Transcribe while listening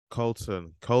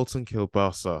Colton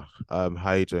Kielbasa.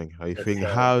 How you doing? How you It's feeling?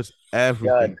 How's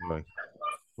everything good. going?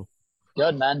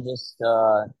 Good, man. Just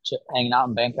hanging out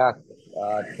in Bangkok,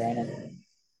 training,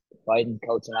 fighting,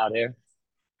 coaching out here.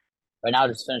 Right now,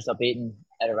 just finished up eating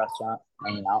at a restaurant,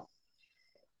 hanging out.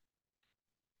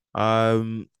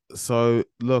 So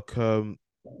look,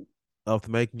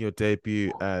 after making your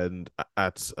debut and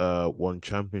at one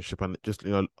championship, and just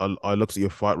I looked at your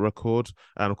fight record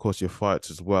and of course your fights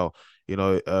as well.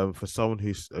 For someone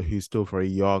who's still very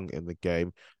young in the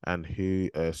game and who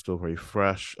is still very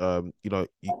fresh,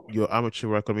 your amateur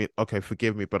record. I mean, okay,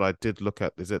 forgive me, but I did look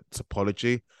at, is it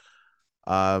Topology?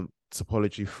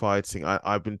 Topology fighting.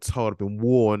 I've been told, I've been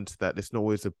warned that it's not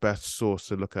always the best source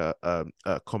to look at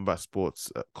combat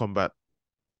sports, combat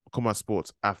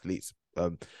sports athletes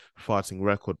fighting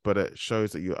record, but it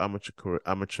shows that your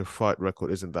amateur fight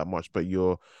record isn't that much, but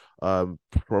your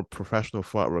professional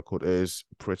fight record is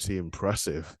pretty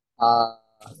impressive. Uh,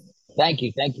 thank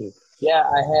you. Yeah,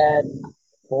 I had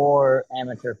four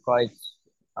amateur fights.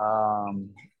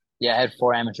 Um, yeah, I had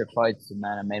four amateur fights, and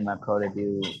then I made my pro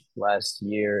debut last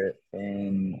year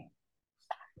in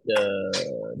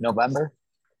the November.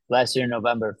 Last year in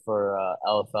November for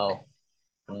LFL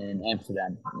in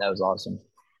Amsterdam. That was awesome.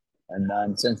 And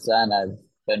then since then, I've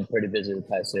been pretty busy the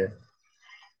past year.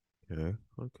 Yeah,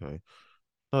 okay.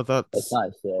 No, That's that's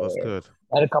nice. that's good.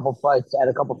 I had a couple fights. I had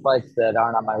a couple fights that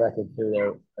aren't on my record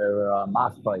too. They're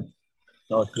mock fights.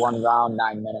 So it's 1 round,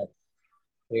 9 minutes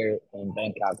here in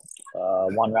Bangkok.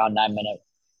 1 round, 9 minute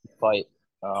fight.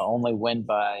 Only win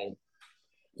by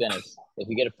finish. If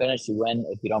you get a finish, you win.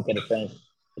 If you don't get a finish,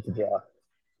 it's a draw.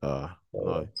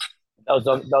 So No.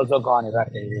 those will go on your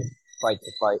record. Fight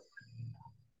to fight.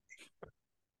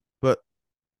 But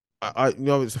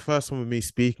it's the first time with me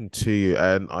speaking to you,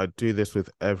 and I do this with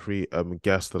every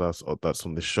guest that's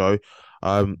on the show.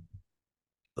 Um,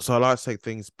 so I like to take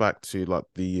things back to like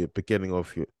the beginning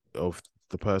of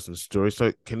the person's story.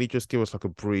 So can you just give us like a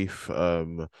brief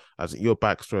as in your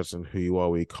backstory and who you are,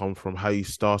 where you come from, how you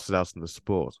started out in the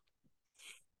sport?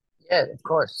 Yeah, of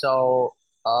course. So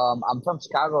I'm from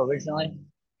Chicago originally.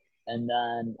 And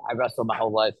then I wrestled my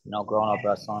whole life, growing up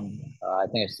wrestling. I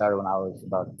think I started when I was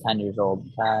about 10 years old,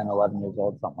 10, 11 years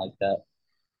old, something like that.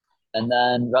 And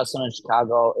then wrestling in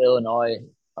Chicago, Illinois,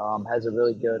 has a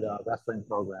really good wrestling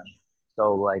program.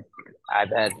 So, like, I've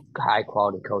had high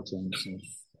quality coaching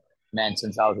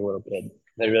since I was a little kid.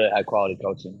 They really high quality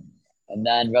coaching. And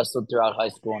then wrestled throughout high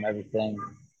school and everything.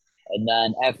 And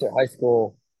then after high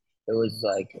school, it was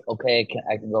like, okay,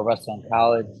 I can go wrestle in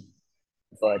college,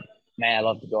 but man, I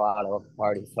love to go out. I love to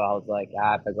party. So I was like, if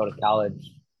I go to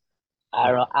college, I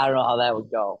don't know how that would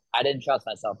go. I didn't trust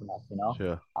myself enough.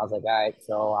 Sure. I was like, all right,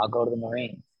 so I'll go to the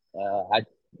Marines.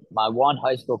 My one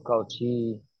high school coach,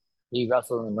 he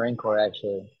wrestled in the Marine Corps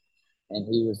actually, and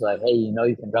he was like, hey, you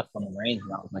can wrestle in the Marines,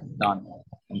 and I was like, done.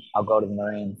 I'll go to the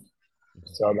Marines.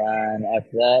 So then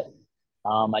after that,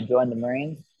 I joined the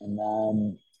Marines, and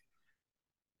then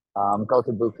go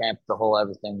through boot camp, the whole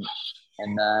everything,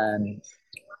 and then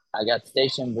I got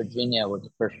stationed in Virginia, was the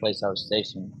first place I was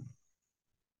stationed.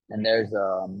 And there's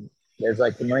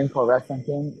like the Marine Corps wrestling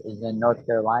team is in North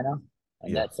Carolina,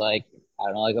 and Yeah. that's like I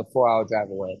don't know, like a 4 hour drive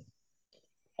away.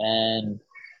 And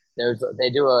there's they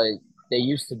do a they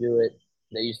used to do it.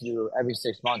 They used to do every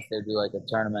 6 months. They do like a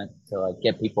tournament to like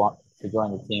get people to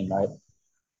join the team, right?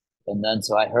 And then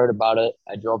so I heard about it.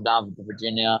 I drove down to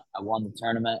Virginia. I won the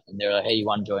tournament, and they're like, "Hey, you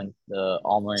want to join the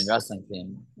All Marine Wrestling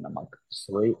team?" And I'm like,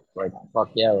 "Sweet, like fuck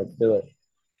yeah, let's do it."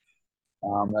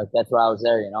 Like that's why I was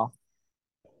there.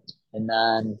 And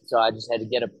then so I just had to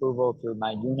get approval through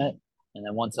my unit. And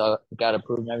then once I got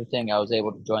approved and everything, I was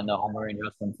able to join the Home Marine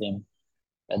Wrestling team.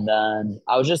 And then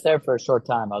I was just there for a short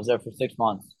time. I was there for 6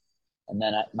 months. And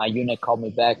then my unit called me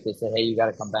back. They said, hey, you got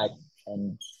to come back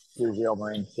and do real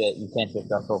Marine shit. You can't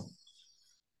just wrestle.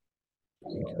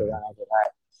 And so then Okay. I was like, all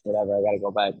right, whatever, I got to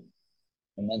go back.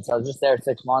 And then so I was just there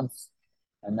 6 months.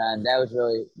 And then that was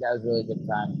really good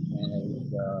time. And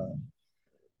it was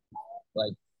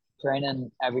like training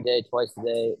every day, twice a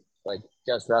day, like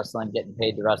just wrestling, getting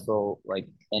paid to wrestle, like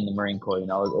in the Marine Corps. It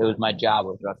was my job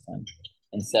was wrestling.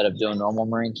 Instead of doing normal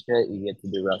Marine shit, you get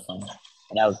to do wrestling,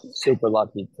 and I was super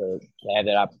lucky to have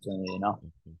that opportunity.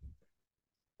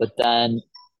 But then,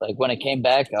 like when it came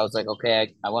back, I was like,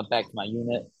 okay, I went back to my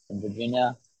unit in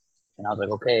Virginia, and I was like,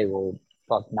 okay, well,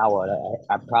 fuck, now what?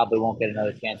 I probably won't get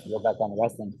another chance to go back on the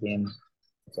wrestling team.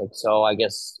 It's like, so I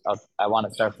guess I want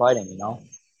to start fighting.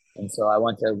 And so I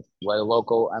went to like a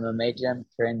local MMA gym,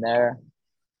 trained there.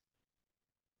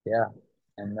 Yeah.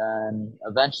 And then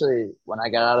eventually, when I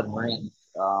got out of the Marines,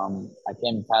 I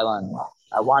came to Thailand.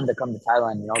 I wanted to come to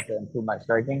Thailand, to improve my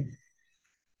striking.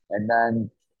 And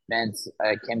then, man,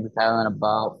 I came to Thailand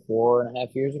about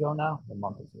 4.5 years ago now. A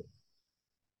month or two.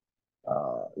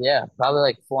 Yeah, probably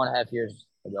like 4.5 years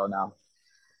ago now.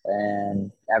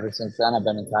 And ever since then, I've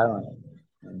been in Thailand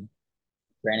and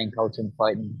training, coaching,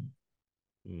 fighting.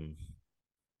 Mm.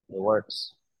 It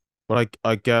works. But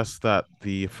I guess that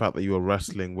the fact that you were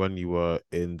wrestling when you were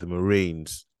in the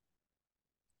Marines,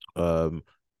 um,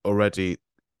 already,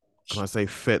 can I say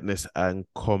fitness and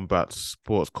combat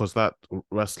sports? Because that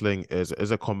wrestling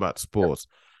is a combat Yep. sport.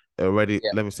 It already,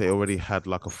 Yeah, let me say, it already had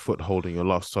like a foothold in your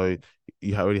life. So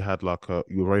you already had like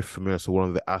you're very familiar to one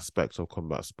of the aspects of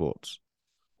combat sports.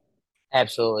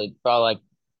 absolutely. Bro, like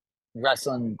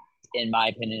wrestling, in my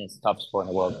opinion, is the toughest sport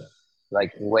in the world.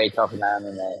 Like way tougher than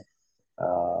MMA.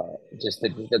 Just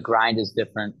the grind is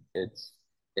different. It's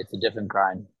a different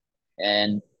grind,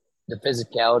 and the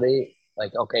physicality.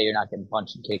 Like, okay, you're not getting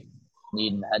punched and kicked, knee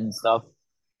in the head and stuff,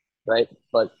 right?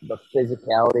 But the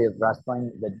physicality of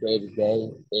wrestling, the day to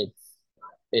day,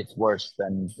 it's worse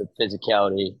than the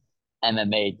physicality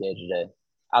MMA day to day.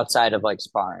 Outside of like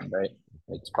sparring, right?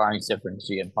 Like sparring's different,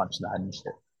 so you get punched in the head and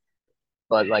shit.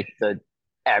 But like the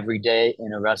every day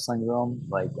in a wrestling room,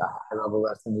 like a high level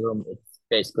wrestling room, it's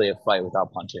basically a fight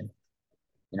without punching.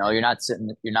 You're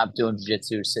not doing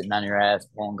jiu-jitsu, sitting on your ass,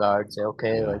 pulling guard, say,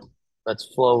 okay, Yeah. like let's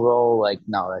flow roll. Like,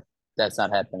 no, that's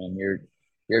not happening.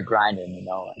 You're grinding,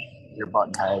 like, you're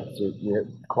butting heads, you're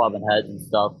clubbing heads and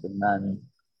stuff, and then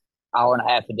hour and a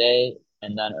half a day,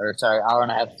 and then or sorry, hour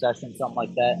and a half session, something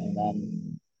like that, and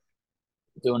then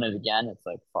doing it again, it's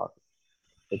like fuck.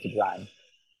 It's a grind.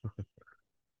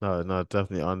 No, no,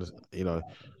 definitely.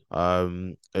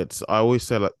 It's I always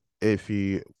say like if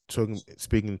you talking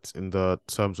speaking in the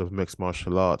terms of mixed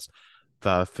martial arts,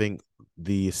 that I think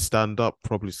the stand up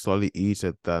probably slightly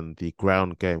easier than the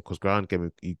ground game because ground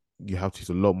game you have to use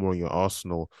a lot more in your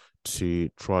arsenal to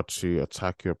try to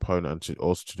attack your opponent and to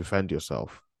also to defend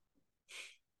yourself.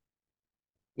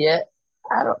 Yeah,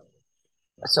 I don't.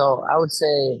 So I would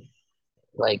say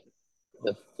like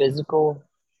the physical,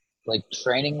 like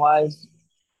training wise,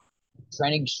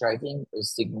 training striking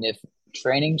is significant.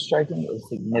 Training striking is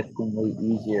significantly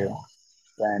easier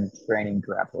than training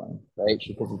grappling, right?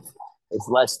 Because it's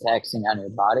less taxing on your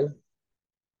body.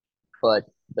 But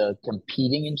the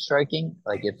competing in striking,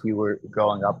 like if you were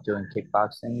growing up doing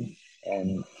kickboxing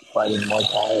and fighting Muay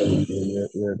Thai,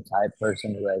 you're a Thai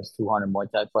person who has 200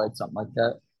 Muay Thai fights, something like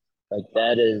that. Like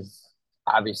that is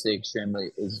obviously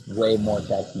is way more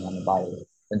taxing on the body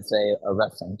than say a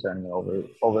wrestling tournament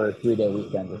over a 3 day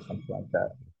weekend or something like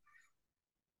that.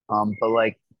 But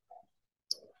like,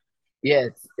 yeah,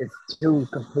 it's two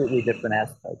completely different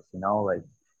aspects, Like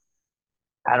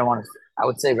I don't want to. I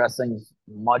would say wrestling is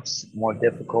much more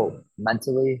difficult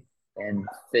mentally and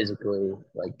physically,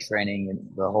 like training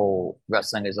and the whole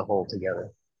wrestling as a whole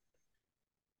together.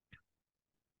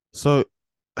 So,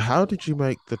 how did you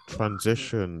make the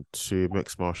transition to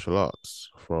mixed martial arts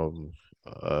from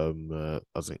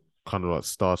as in kind of like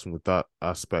starting with that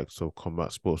aspect of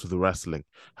combat sports with the wrestling?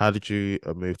 How did you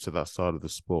move to that side of the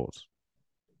sport?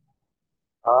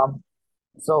 Um,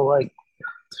 so like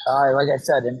I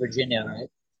said, in Virginia, right?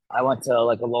 I went to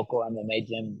like a local MMA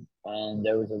gym, and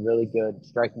there was a really good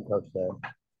striking coach there,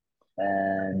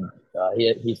 and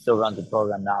he still runs the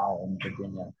program now in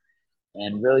Virginia,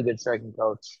 and really good striking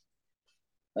coach.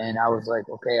 And I was like,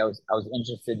 okay, I was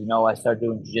interested. I started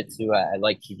doing jiu-jitsu. I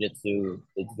like jiu-jitsu.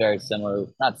 It's very similar,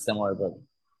 not similar, but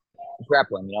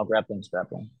grappling. Grappling's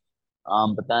grappling.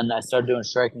 But then I started doing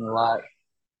striking a lot.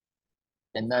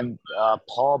 And then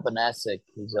Paul Banasic,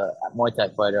 who's a Muay Thai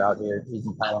fighter out here, he's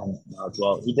in Thailand now as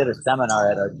well. He did a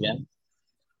seminar at our gym,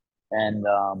 and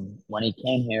when he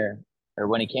came here, or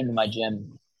when he came to my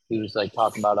gym, he was like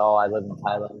talking about, oh, I live in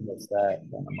Thailand, this that.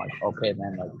 And I'm like, okay,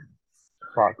 man, like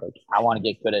fuck, like I want to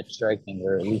get good at striking,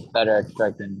 or at least better at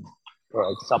striking, or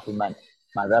like supplement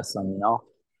my wrestling.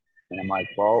 And I'm like,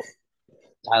 well,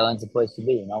 Thailand's a place to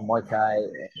be, Muay Thai,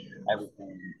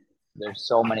 everything. There's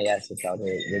so many assets out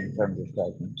here in terms of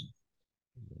striking.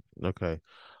 Okay.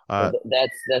 So Uh,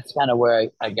 that's kind of where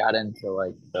I got into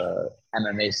like the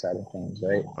MMA side of things,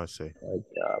 right? I see. Like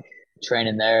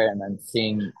training there, and then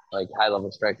seeing like high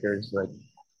level strikers, like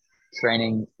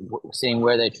seeing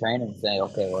where they train, and saying,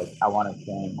 okay, like I want to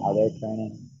train how they're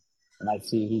training, and I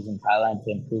see he's in Thailand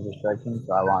to improve his striking,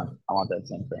 so I want that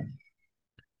same thing.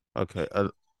 Okay.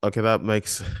 Okay, that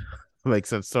makes makes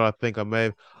sense. So I think I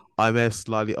may have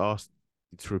slightly asked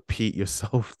you to repeat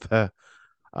yourself there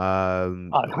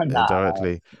Oh nah,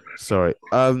 indirectly. Sorry.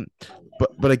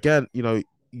 But again,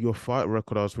 your fight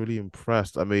record, I was really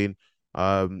impressed. I mean,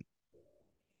 um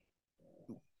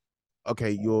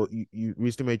okay, you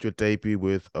recently made your debut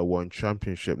with a one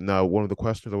championship. Now, one of the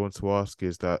questions I want to ask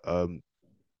is that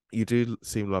you do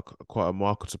seem like quite a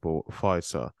marketable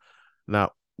fighter.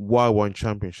 Now, why one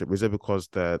championship? Is it because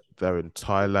they're in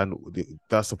Thailand?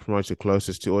 That's the promoter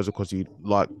closest to, or is it because you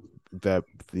like the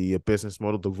business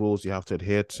model, the rules you have to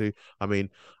adhere to? I mean,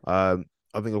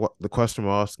 I think what the question I'm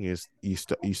asking is you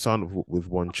signed up with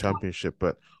one championship,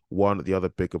 but one of the other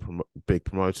big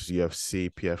promoters, UFC,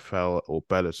 PFL, or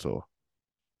Bellator.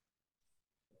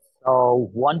 So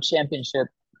one championship.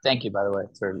 Thank you, by the way,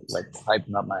 for like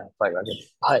hyping up my fight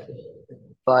record.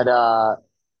 But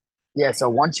yeah. So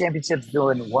one championship's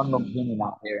doing one Lumpini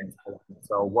now here in Thailand.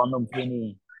 So one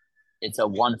Lumpini, it's a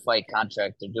one fight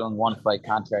contract. They're doing one fight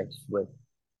contracts with.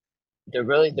 They're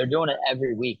doing it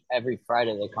every week. Every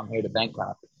Friday they come here to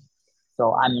Bangkok.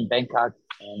 So I'm in Bangkok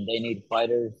and they need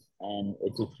fighters and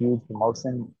it's a huge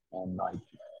promotion. And like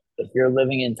if you're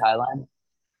living in Thailand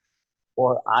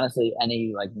or honestly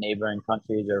any like neighboring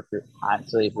countries, or if you're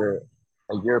honestly if you're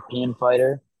a European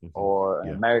fighter or an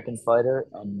Yeah, American fighter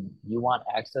and you want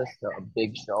access to a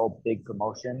big show, big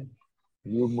promotion,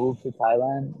 you move to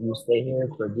Thailand, you stay here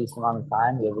for a decent amount of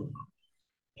time, you have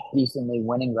a decently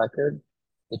winning record,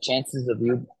 the chances of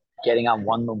you getting on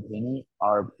one Lumpini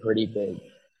are pretty big,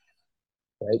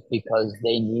 right? Because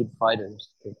they need fighters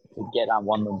to get on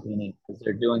one Lumpini because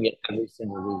they're doing it every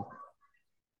single week.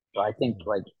 So I think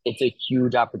like it's a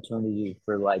huge opportunity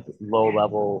for like low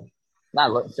level,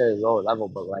 not necessarily lower level,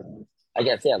 but like I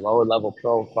guess yeah, lower level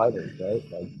pro fighters, right?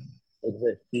 Like it's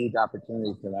a huge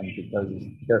opportunity for them because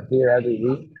they're here every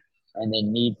week and they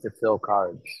need to fill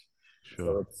cards. So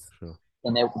sure, it's sure.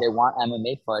 and they want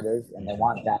MMA fighters and they Mm-hmm.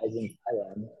 want guys in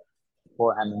Thailand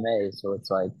for MMA. So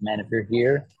it's like, man, if you're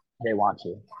here, they want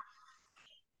you.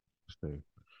 So,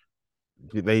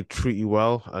 do they treat you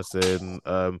well, as in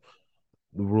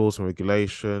the rules and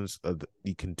regulations.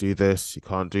 You can do this, you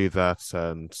can't do that,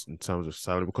 and in terms of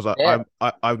salary, because Yeah,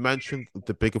 I've mentioned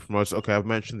the bigger promoters. Okay, I've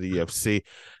mentioned the UFC.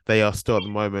 They are still at the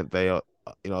moment. They are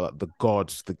like the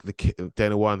gods.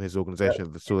 Dana White and his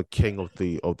organization. They're still the king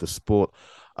of the sport.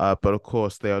 But of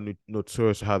course, they are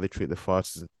notorious for how they treat the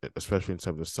fighters, especially in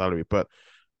terms of salary. But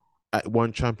at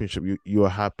one championship, you are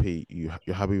happy. You're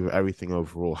happy with everything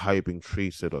overall. How you're being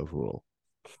treated overall.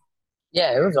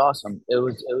 yeah, it was awesome. It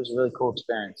was a really cool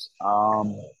experience.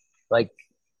 Like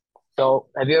so,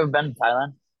 have you ever been to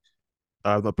Thailand?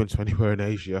 I've not been to anywhere in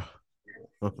Asia.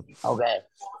 Okay,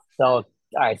 so all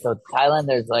right, so Thailand,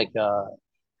 there's like the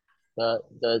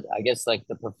I guess like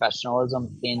the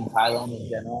professionalism in Thailand in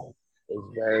general is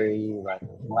very like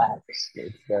lax.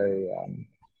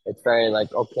 It's very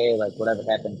like okay, like whatever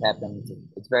happens happens.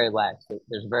 It's very lax.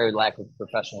 There's very lack of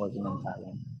professionalism in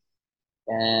Thailand,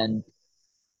 and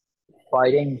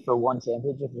fighting for one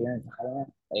championship here in Thailand,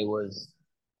 it was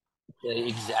the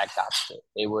exact opposite.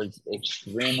 It was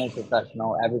extremely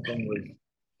professional. Everything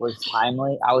was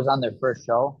timely. I was on their first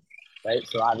show, right?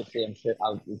 So obviously, I'm sure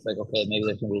it's like okay, maybe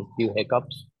there's gonna be a few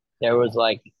hiccups. There was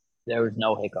like there was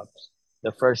no hiccups.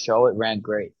 The first show it ran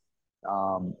great,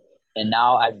 and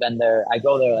now I've been there. I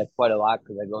go there like quite a lot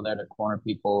because I go there to corner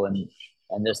people and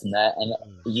this and that, and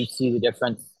you see the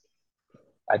difference.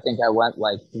 I think I went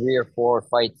like 3 or 4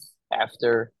 fights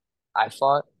after I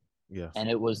fought, Yes. and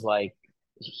it was like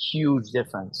huge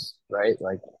difference, right?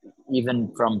 Like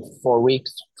even from 4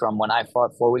 weeks from when I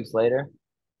fought 4 weeks later,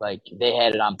 like they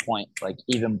had it on point, like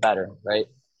even better, right?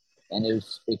 And it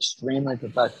was extremely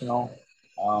professional.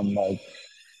 Like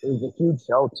it was a huge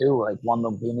show too. Like one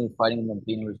Lumpini fighting in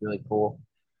Lumpini was really cool.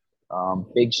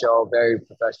 Big show, very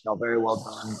professional, very well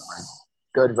done. Like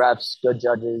good refs, good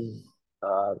judges,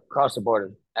 across the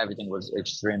board. Everything was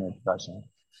extremely professional,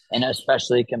 and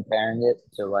especially comparing it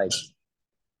to like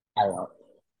I don't know,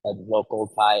 like local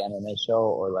Thai MMA show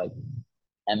or like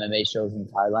MMA shows in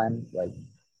Thailand, like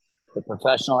the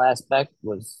professional aspect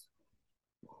was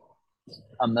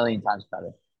a million times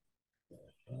better.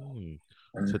 Mm.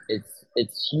 And So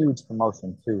it's huge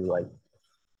promotion too.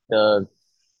 The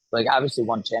like obviously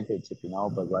one championship,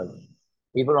 but like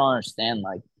people don't understand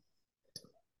like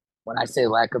when I say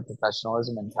lack of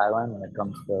professionalism in Thailand when it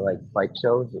comes to like fight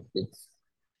shows,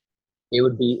 it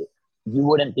would be you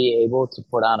wouldn't be able to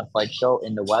put on a fight show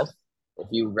in the West if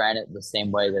you ran it the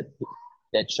same way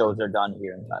that shows are done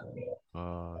here in Thailand.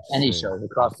 I Any see. shows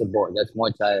across the board. That's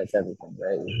Muay Thai. That's everything,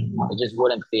 right? It just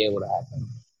wouldn't be able to happen,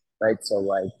 right? So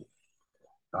like,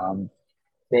 um,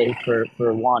 they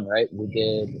for one, right? We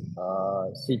did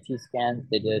CT scans.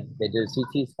 They did a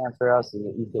CT scan for us. They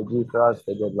did EKG for us.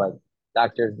 They did like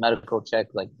doctor's medical check,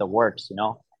 like the works.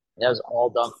 That was all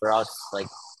done for us. Like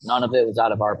none of it was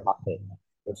out of our pocket,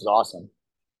 which is awesome.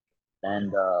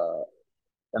 And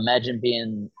imagine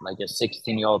being like a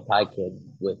 16-year-old Thai kid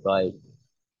with like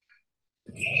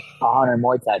 100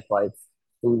 Muay Thai fights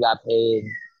who got paid,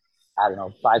 I don't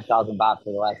know, 5,000 baht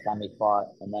for the last time he fought.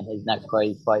 And then his next fight,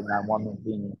 he's fighting on one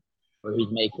Lumpini where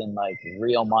he's making like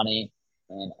real money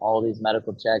and all these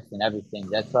medical checks and everything.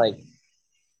 That's like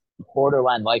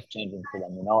borderline life changing for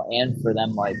them, you know, and for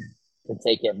them like to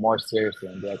take it more seriously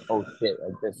and be like, oh shit,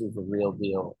 like this is the real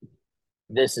deal.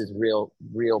 This is real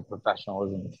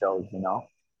professionalism shows, you know.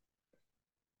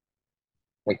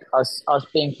 Like us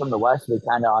being from the West, we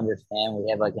kind of understand. We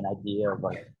have like an idea of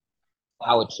like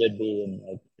how it should be, and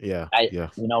like Yeah, I, yeah.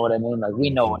 you know what I mean. Like we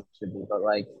know Hmm. what it should be, but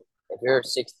like if you're a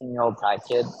 16-year-old Thai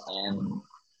kid and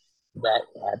that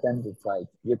happens, it's like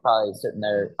you're probably sitting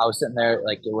there. I was sitting there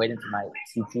like waiting for my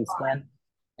CT scan,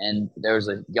 and there was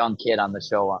a young kid on the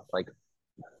show, like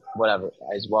whatever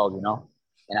as well, you know.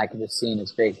 And I could just see in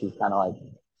his face, he's kind of like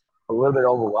a little bit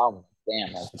overwhelmed.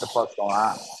 Damn, like what the fuck's going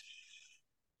on?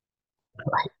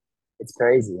 Like it's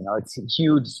crazy, you know. It's a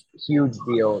huge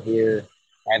deal here.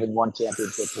 Having one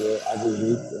championship here every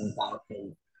week in town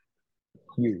is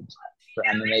huge for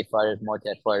MMA fighters, Muay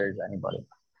Thai fighters, anybody.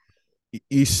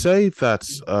 You say that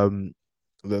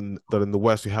then that in the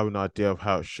West we have an idea of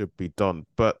how it should be done,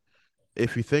 but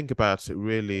if you think about it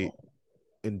really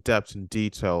in depth and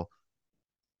detail,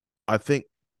 I think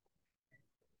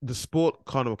the sport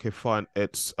kind of okay, fine.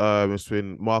 It's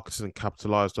been marketed and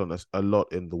capitalized on a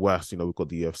lot in the West. You know, we've got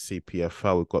the UFC,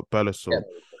 PFL, we've got Yeah, Bellator,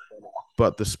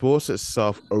 but the sport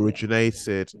itself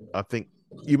originated. I think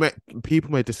you may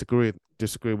people may disagree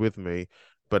with me,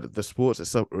 but the sports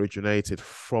itself originated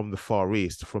from the Far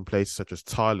East, from places such as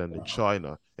Thailand and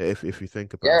China. If you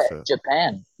think yeah, about it,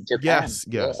 Japan. yes,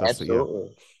 Yeah, yes, that's it. Yeah.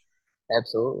 absolutely,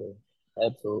 absolutely,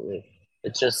 absolutely.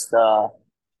 It's just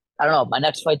I don't know. My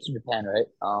next fight's in Japan, right?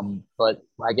 But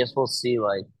I guess we'll see.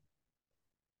 Like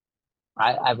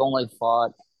I've only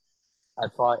fought. I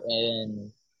fought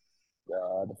in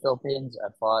the Philippines. I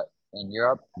fought in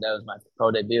Europe. That was my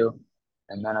pro debut,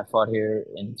 and then I fought here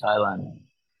in Thailand.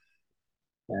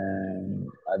 And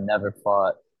I never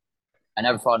fought in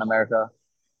America.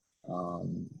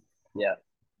 Um, yeah,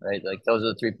 right. Like those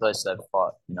are the three places I've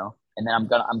fought. You know, and then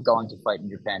I'm going to fight in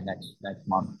Japan next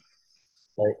month.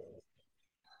 Right,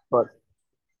 but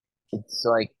it's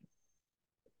like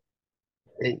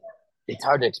it, it's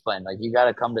hard to explain. Like you got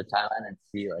to come to Thailand and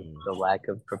see like Mm. the lack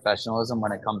of professionalism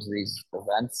when it comes to these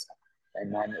events,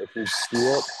 and then if you see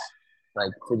it,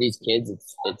 like for these kids,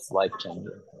 it's life changing.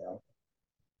 You know,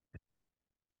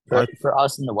 I for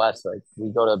us in the West, like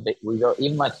we go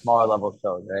even like smaller level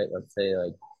shows, right? Let's say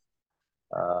like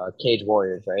Cage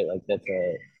Warriors, right? Like that's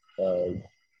a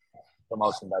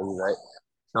promotion value, right?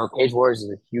 So Cage Warriors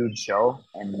is a huge show,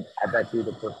 and I bet you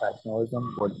the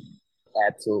professionalism would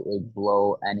absolutely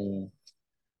blow any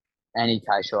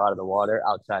Thai show out of the water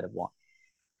outside of one.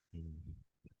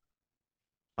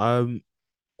 um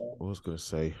I was gonna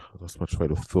say I lost my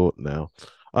train of thought now.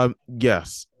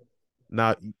 Yes.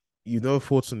 Now you know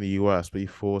fought in the US, but you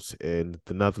fought in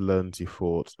the Netherlands, you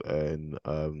fought in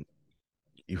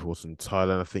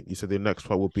Thailand. I think you said the next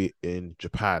fight will be in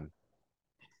Japan.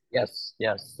 Yes,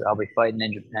 yes, I'll be fighting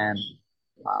in Japan,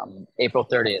 April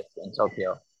 30th in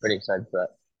Tokyo. Pretty excited for that.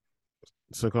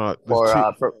 So kind of there's For two.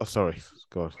 uh for Oh, sorry,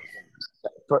 God.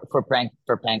 for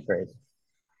Pancrase.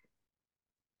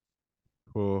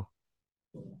 For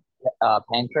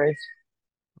Pancrase.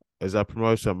 is that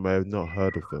promotion? I may have not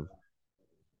heard of them.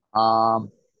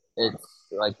 Um,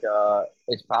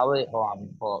 it's probably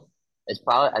it's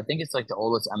probably I think it's like the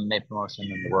oldest MMA promotion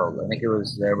in the world. I think it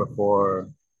was there before.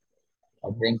 I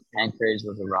think Pancrase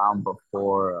was around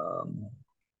before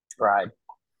Tribe.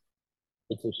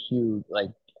 It's a huge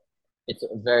it's a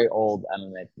very old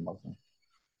MMA promotion.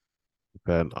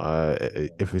 Then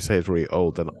if you say it's really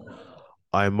old, then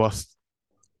I must.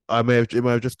 It may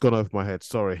have just gone over my head.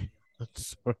 Sorry,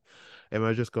 sorry. It might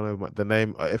have just gone over the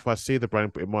name. If I see the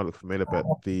brand, it might look familiar, but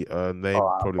the Hold name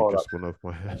on, probably pull it up. just went over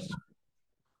my head.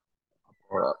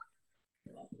 Pull it up.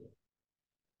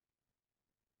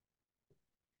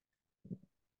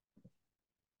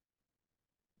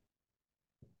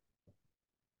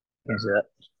 Can you see that?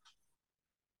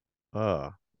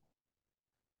 Ah,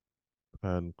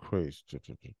 Pancrase.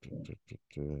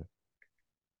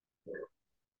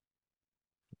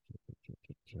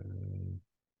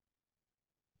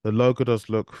 The logo does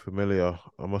look familiar.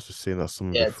 I must have seen that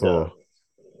somewhere Yeah, it's a before.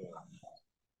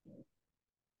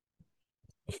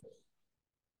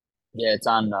 yeah, it's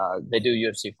on. They do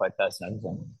UFC Fight Pass and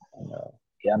everything. And,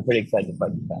 yeah, I'm pretty excited to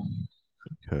fight Japan.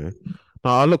 Okay.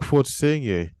 Now I look forward to seeing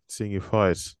you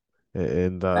fight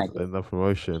in Thank you. that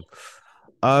promotion.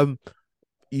 Um,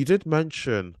 you did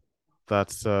mention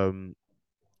That's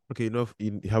okay.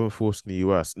 You haven't fought in the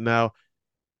US. Now,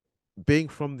 being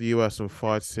from the US and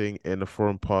fighting in a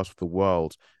foreign part of the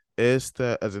world, is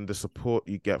there, as in the support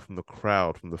you get from the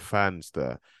crowd, from the fans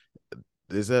there,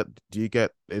 is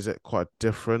it quite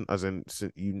different, as in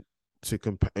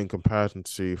in comparison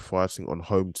to fighting on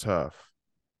home turf?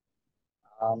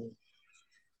 Um,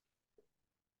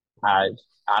 I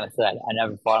honestly, I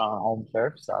never fought on home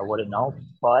turf, so I wouldn't know.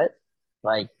 But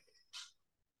like,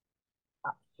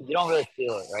 you don't really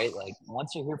feel it, right? Like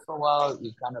once you're here for a while,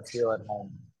 you kind of feel at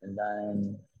home, and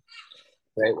then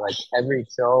right, like every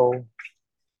show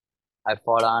I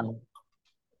fought on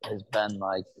has been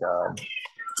like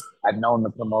I've known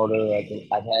the promoter. Like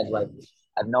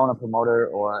I've known a promoter,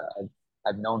 or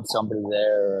I've known somebody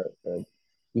there. Or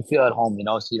you feel at home,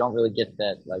 so you don't really get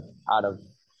that like out of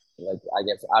like I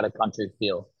guess out of country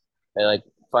feel. Like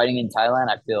fighting in Thailand,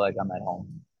 I feel like I'm at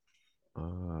home.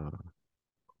 Ah,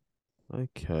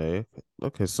 okay.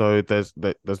 Okay, so there's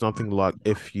nothing like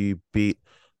if you beat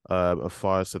a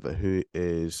fighter that who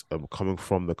is coming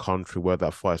from the country where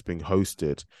that fight is being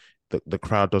hosted, the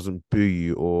crowd doesn't boo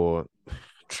you or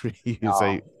treat you and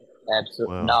say, No,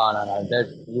 absolutely "Wow, no, no, no.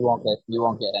 There's you won't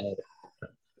get any.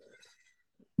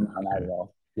 No, not at okay."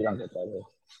 all. You don't get that here.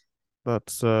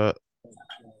 That's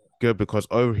good because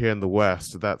over here in the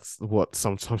West, that's what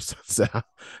sometimes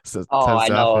Oh, tends I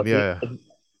to know. happen.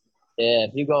 Yeah.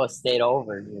 If you go a state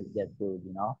over, you get food.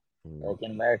 Mm. Like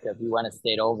in America, if you went a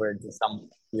state over to some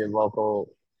your local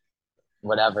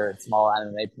whatever small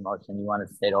MMA promotion, you want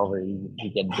to state over, you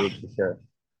get booed for sure.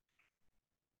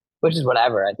 Which is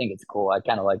whatever. I think it's cool. I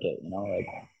kind of like it. Like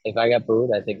if I got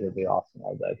booed, I think it would be awesome.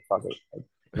 I'd be like, fuck it, like,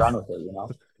 run with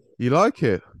it. You like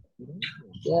it?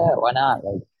 Yeah, why not?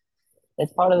 Like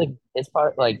it's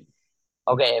part like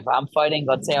okay, if I'm fighting,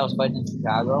 let's say I was fighting in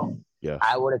Chicago, Yes.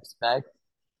 I would expect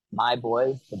my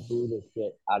boys to boo the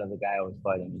shit out of the guy I was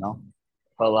fighting.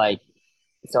 But like,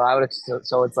 so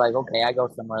so it's like, okay, I go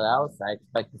somewhere else, I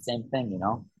expect the same thing.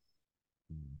 Mm.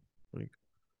 Like,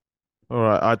 all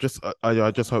right. I just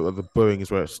hope that the booing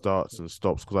is where it starts and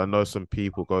stops because I know some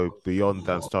people go beyond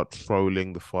that and start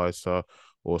trolling the fighter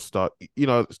or start,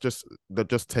 it's just they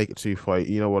just take it too far.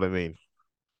 You know what I mean?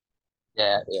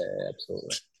 Yeah, yeah,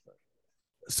 absolutely.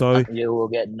 So You will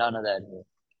get none of that here.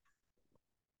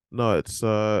 no, it's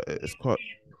quite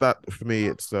that for me.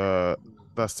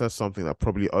 That says something that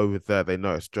probably over there they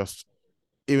know it's just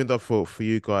even though for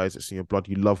you guys it's in your blood,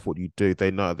 you love what you do.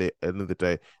 They know at the end of the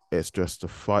day, it's just a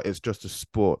fight, it's just a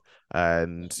sport,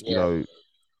 and Yeah,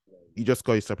 you just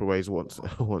go your separate ways once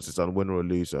once it's done, winner or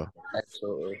loser.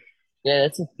 absolutely. Yeah,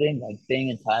 that's the thing. Like being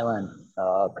in Thailand,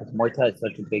 because Muay Thai is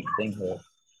such a big thing here.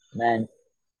 Man,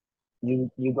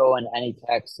 you go in any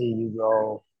taxi, you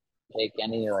go take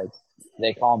any like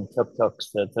they call them tuk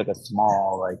tuks. So it's like a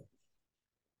small like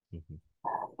Mhm.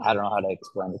 I don't know how to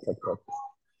explain the tuk tuk.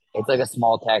 It's like a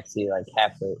small taxi, like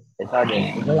it's like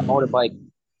a motorbike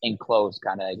enclosed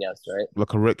kind of, I guess, right?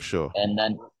 Like a rickshaw. And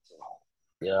then,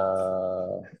 You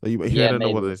yeah, don't know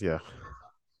what it maybe, is, yeah.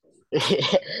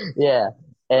 yeah.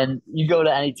 And you go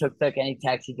to any tuk tuk, any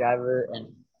taxi driver, and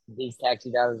these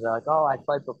taxi drivers are like, "Oh, I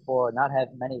fight before, not have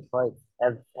many fights,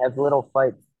 have little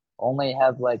fights, only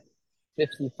have like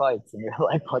 50 fights," and you're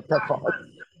like, "What the fuck?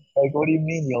 Like, what do you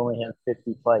mean you only have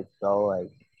 50 fights, bro?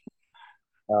 Like,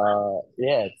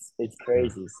 yeah, it's Yeah.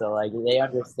 crazy. So like they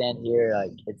understand here,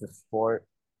 like it's a sport.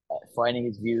 Fighting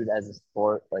is viewed as a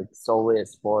sport, like solely a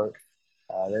sport.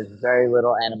 There's very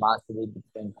little animosity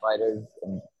between fighters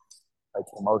and like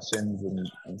emotions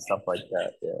and stuff like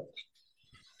that. Yeah,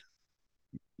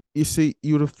 You see,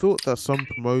 you would have thought that some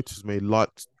promoters may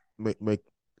make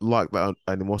like that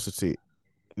animosity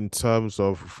in terms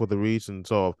of for the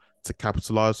reasons of to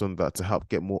capitalize on that to help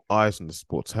get more eyes on the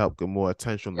sport, to help get more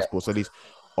attention on the yeah, sport. So at least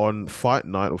on fight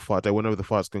night or fight day, whenever the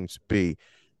fight's going to be,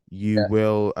 you yeah,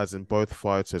 will, as in both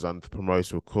fighters and the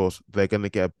promoter, of course, they're going to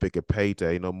get a bigger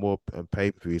payday, more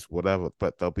pay-per-views, whatever.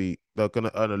 But they're going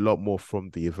to earn a lot more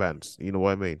from the events. You know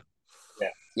what I mean? yeah,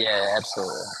 yeah.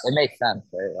 Absolutely, it makes sense,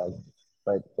 right? Like,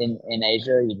 but in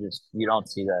Asia, you don't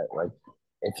see that. Like,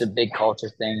 it's a big culture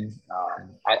thing.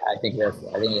 I think it has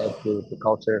to do with the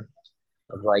culture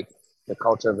of like the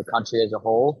culture of the country as a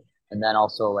whole, and then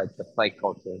also like the fight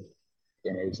culture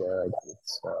in Asia. Like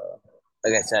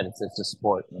like I said, it's a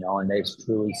sport, and they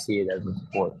truly see it as a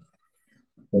sport.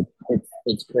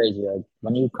 It's crazy. Like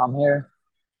when you come here,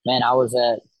 man, I was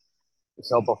at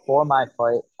so before my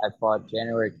fight, I fought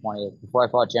January 20th. Before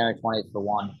I fought January 20th for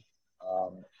one,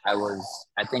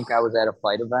 I think I was at a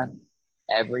fight event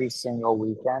every single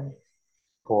weekend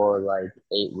for like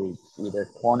 8 weeks, either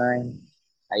cornering.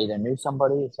 I either knew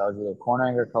somebody, so I was either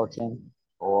cornering or coaching,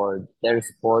 or there to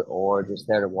support or just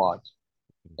there to watch.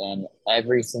 And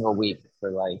every single week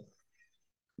for like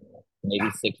maybe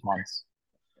 6 months,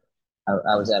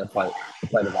 I was at a fight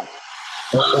event.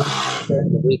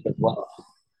 During the week as well.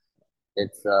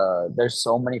 It's there's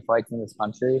so many fights in this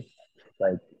country.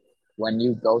 Like when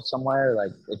you go somewhere,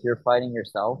 like if you're fighting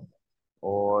yourself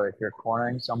or if you're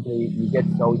cornering somebody, you get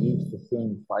so used to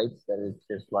seeing fights that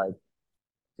it's like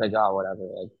oh whatever,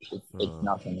 like it's Uh,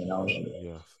 nothing, you know.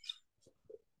 yeah.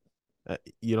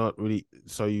 You're not really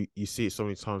so you see it so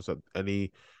many times that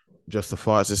any just the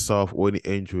fights itself or any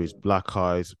injuries, black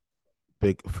eyes,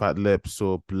 big fat lips,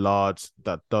 or blood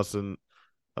that doesn't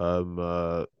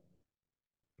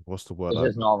what's the word? It's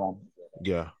just normal.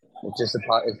 Yeah. It's just a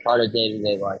part. It's part of day to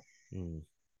day life. Mm,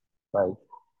 Like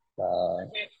uh,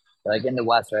 like in the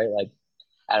West, right? Like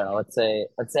I don't know. Let's say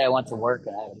I went to work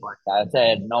and I had a black guy. Let's say I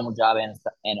had a normal job and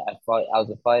I was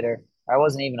a fighter. I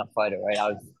wasn't even a fighter, right?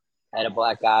 I had a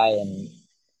black guy and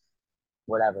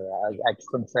whatever. I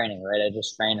from training, right? I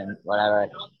just trained and whatever. I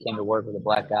came to work with a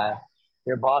black guy.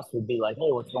 Your boss would be like,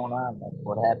 "Hey, what's going on? Like,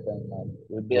 what happened?" Like,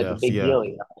 it would be like a yes, big yeah. deal,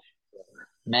 you know.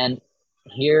 Man,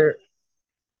 here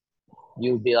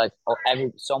you would be like, oh,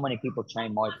 so many people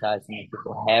train Muay Thai, so many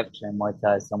people have trained Muay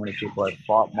Thai, so many people have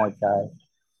fought Muay Thai.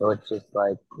 So it's just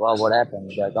like, well, what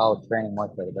happened? You're like, oh, training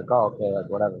Muay Thai. Like, oh, okay, like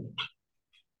whatever.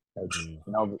 Like,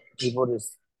 Mm, people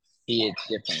just see it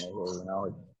differently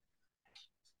here.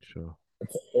 sure.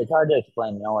 It's hard to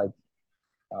explain. Like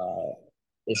uh,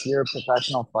 if you're a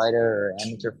professional fighter or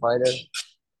amateur fighter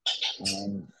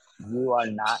and you are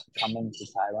not coming to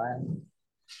Thailand,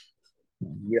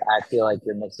 I feel like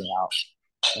you're missing out.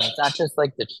 And it's not just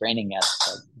like the training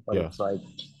aspect, but Yeah. it's like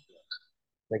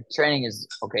training is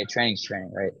okay, training's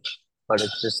training, right? But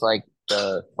it's just like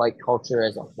the fight culture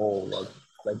as a whole,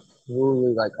 like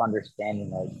truly like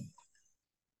understanding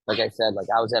like I said, like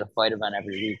I was at a fight event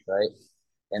every week, right?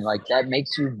 And like that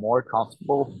makes you more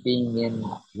comfortable being in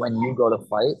when you go to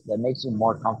fight. That makes you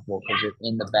more comfortable because you're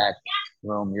in the back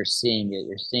room, you're seeing it,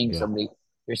 you're seeing Yeah. somebody,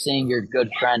 you're seeing your good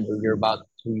friend who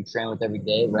you train with every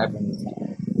day, repping.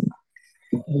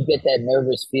 You get that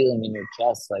nervous feeling in your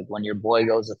chest, like when your boy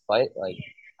goes to fight. Like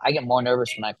I get more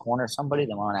nervous when I corner somebody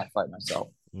than when I fight myself,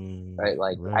 right?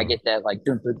 Like I Wow. get that like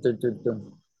dun, dun, dun, dun,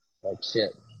 dun, like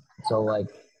shit. So like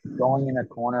going in a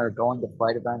corner, going to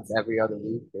fight events every other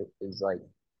week is like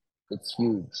it's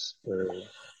huge for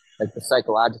like the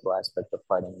psychological aspect of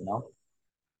fighting.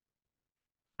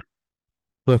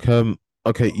 Look,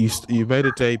 okay, you made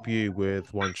a debut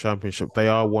with one championship. They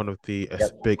are one of the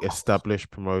Yep, big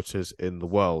established promoters in the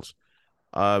world.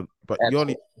 But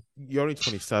absolutely. you're only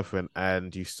 27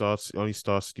 and you only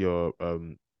started your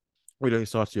really only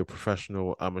started your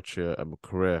professional amateur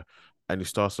career and you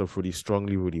started off really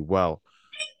strongly, really well.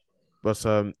 But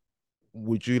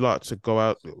would you like to go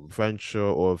out,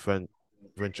 venture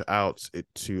out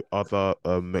to other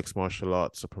mixed martial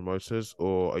arts promoters,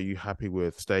 or are you happy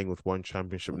with staying with one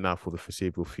championship now for the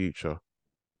foreseeable future?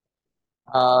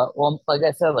 Well, like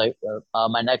I said,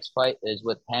 my next fight is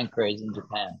with Pancrase in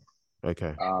Japan.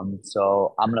 Okay,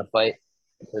 So I'm gonna fight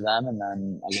for them, and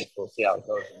then I guess we'll see how it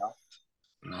goes.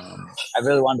 I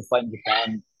really wanted to fight in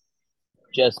Japan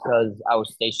just because I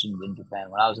was stationed in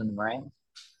Japan when I was in the Marines.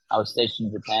 I was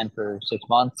stationed in Japan for 6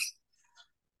 months,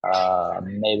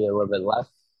 maybe a little bit less,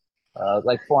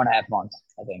 like 4.5 months,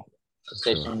 I think. I was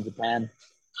sure. stationed in Japan,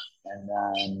 and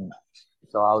then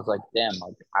so I was like, damn,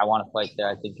 like I want to fight there.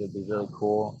 I think it'd be really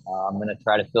cool. I'm gonna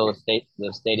try to fill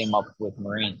the stadium up with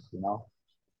Marines.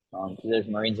 'Cause there's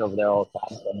Marines over there all the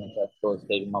time. So I'm gonna try to fill the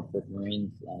stadium up with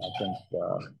Marines, and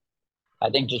I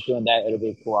think just doing that, it'll be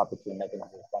a cool opportunity, making it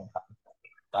a fun time.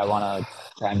 So I want to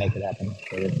try and make it happen.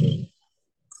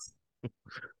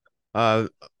 Uh,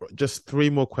 just three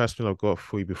more questions I've got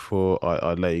for you before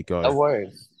I let you No go.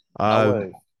 worries. No Um,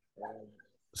 worries.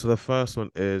 so the first one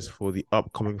is for the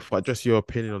upcoming fight. Just your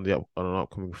opinion on on an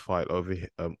upcoming fight over here,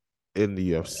 in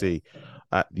the UFC,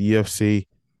 at the UFC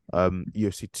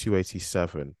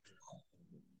 287.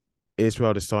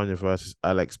 Israel Adesanya versus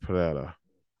Alex Pereira.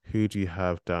 Who do you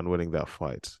have down winning that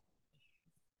fight?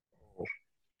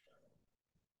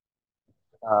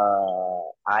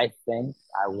 I think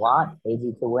I want AZ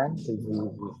to win because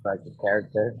he's like a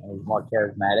character and he's more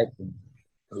charismatic and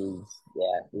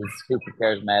he's super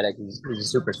charismatic. He's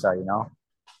a superstar,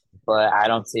 But I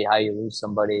don't see how you lose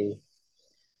somebody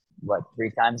what 3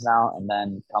 times now and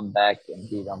then come back and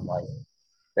beat him like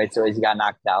right. So he's got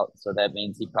knocked out, so that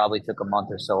means he probably took a month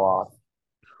or so off,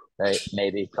 right?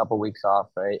 Maybe a couple weeks off,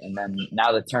 right? And then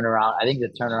now the turnaround. I think the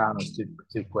turnaround was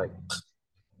too quick.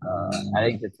 I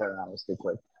think the turnaround was too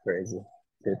quick for Izzy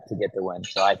to get the win.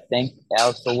 So I think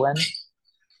Alex will win,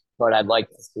 but I'd like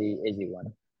to see Izzy win.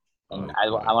 And I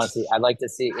Okay. want to see. I'd like to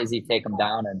see Izzy take him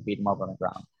down and beat him up on the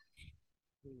ground.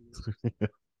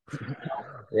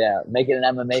 Yeah, make it an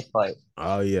MMA fight.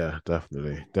 Oh yeah,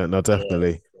 definitely. No, Yeah,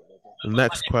 definitely. The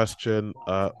next question,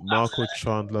 Michael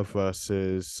Chandler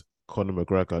versus Conor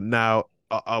McGregor. Now,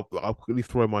 I'll quickly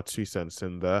throw my 2 cents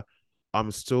in there.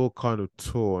 I'm still kind of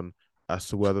torn as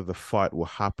to whether the fight will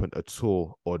happen at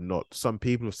all or not. Some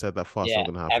people have said that fight's not yeah.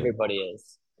 going to happen. Everybody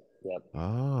is. Yep,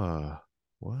 Ah,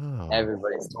 wow.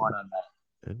 everybody's torn on that.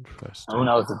 Who Interesting.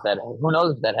 knows if that? Who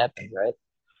knows if that happens, right?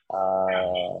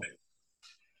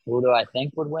 Who do I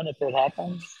think would win if it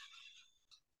happens?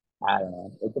 I don't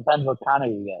know. It depends what Connor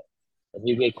you get. If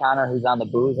you get Connor who's on the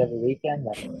booze every weekend,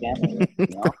 then you can't win,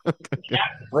 you know?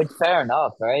 Which fair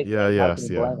enough, right? Yeah, Like, how can yes,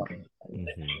 you yeah. blame him?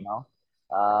 Hmm. You know?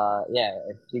 Yeah,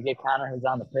 if you get Connor who's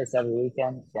on the piss every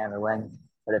weekend, Chandler wins.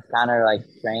 But if Connor like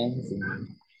trains, and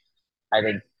I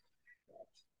think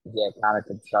yeah, Connor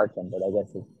could start him. But I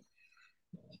guess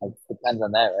it depends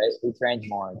on that, right? Who trains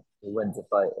more, who wins the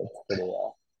fight. It's pretty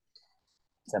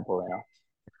simple, you know.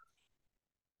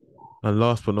 And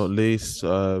last but not least,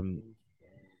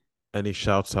 any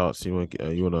shout outs you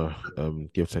wanna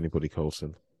give to anybody,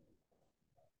 Colson?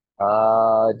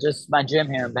 Just my gym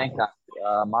here in Bangkok,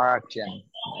 Marak Gym,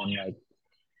 and like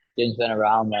gym's been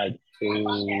around like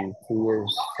 2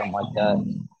 years, something like that.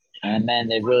 And man,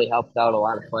 they really helped out a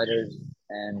lot of fighters,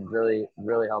 and really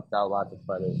helped out lots of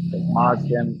fighters. Like Marak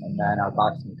Gym, and then our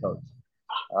boxing coach,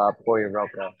 Poya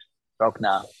Roka.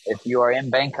 Rokna. If you are in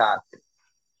Bangkok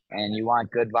and you want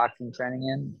good boxing training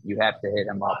in, you have to hit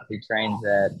him up. He trains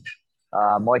at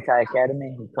Muay Thai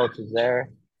Academy. He coaches there,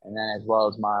 and then as well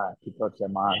as Marak, he coaches at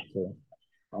Marak too.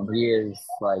 And he is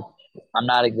like, I'm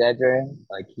not exaggerating.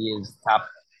 Like he is top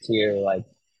tier, like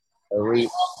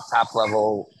elite, top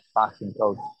level boxing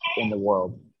coach in the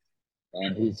world.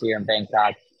 And he's here in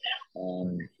Bangkok.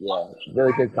 And yeah,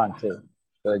 really good country.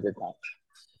 Really good country.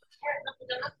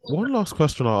 One last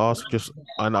question I'll ask, just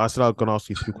and I said I'm gonna ask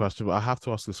you 3 questions, but I have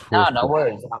to ask this No, fourth no one.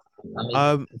 worries. I mean,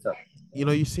 Um, what's up?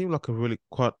 you seem like a really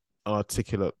quite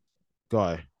articulate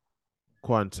guy,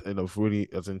 quite really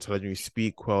as intelligent. You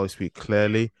speak well, you speak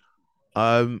clearly.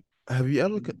 Have you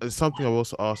ever it's something I've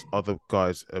also asked other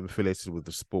guys affiliated with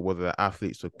the sport, whether they're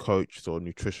athletes or coaches or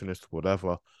nutritionists, or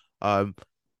whatever. Um,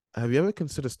 have you ever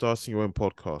considered starting your own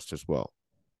podcast as well?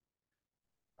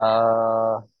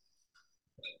 Uh,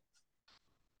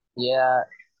 yeah,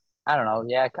 I don't know.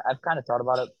 Yeah, I've kind of thought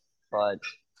about it, but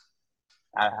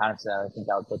honestly, I think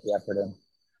I would put the effort in.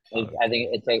 Okay. I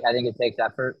think it takes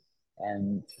effort,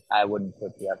 and I wouldn't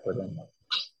put the effort in.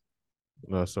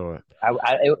 No, it's all right.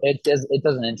 It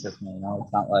doesn't interest me. You know,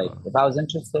 it's not like Uh, if I was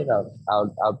interested, I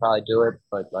would probably do it,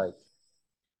 but like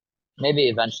maybe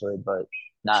eventually, but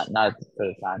not for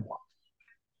the time.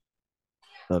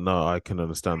 no, I can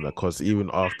understand that because even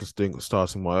after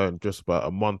starting my own, just about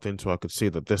a month into, I could see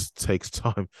that this takes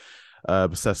time,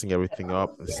 setting everything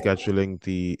up and scheduling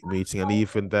the meeting, and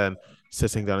even then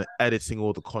sitting down and editing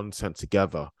all the content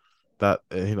together. That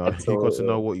you got to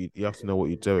know Absolutely, you have to know what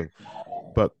you're doing.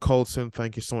 But Colton,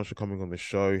 thank you so much for coming on the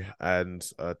show, and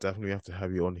definitely have to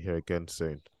have you on here again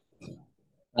soon.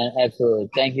 absolutely.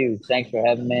 Thank you. Thanks for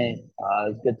having me.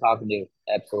 It's good talking to you.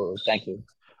 Absolutely. Thank you.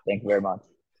 Thank you very much.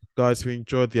 Guys, if you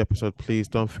enjoyed the episode, please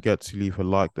don't forget to leave a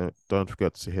like. Don't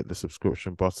forget to hit the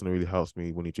subscription button. It really helps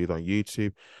me when you do that on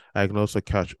YouTube. I can also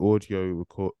catch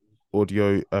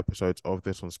audio episodes of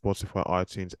this on Spotify,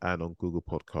 iTunes, and on Google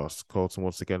Podcasts. Colton,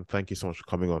 once again, thank you so much for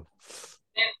coming on.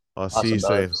 I'll see you Awesome,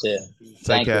 brother. soon. See you. Take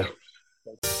Thank you. care.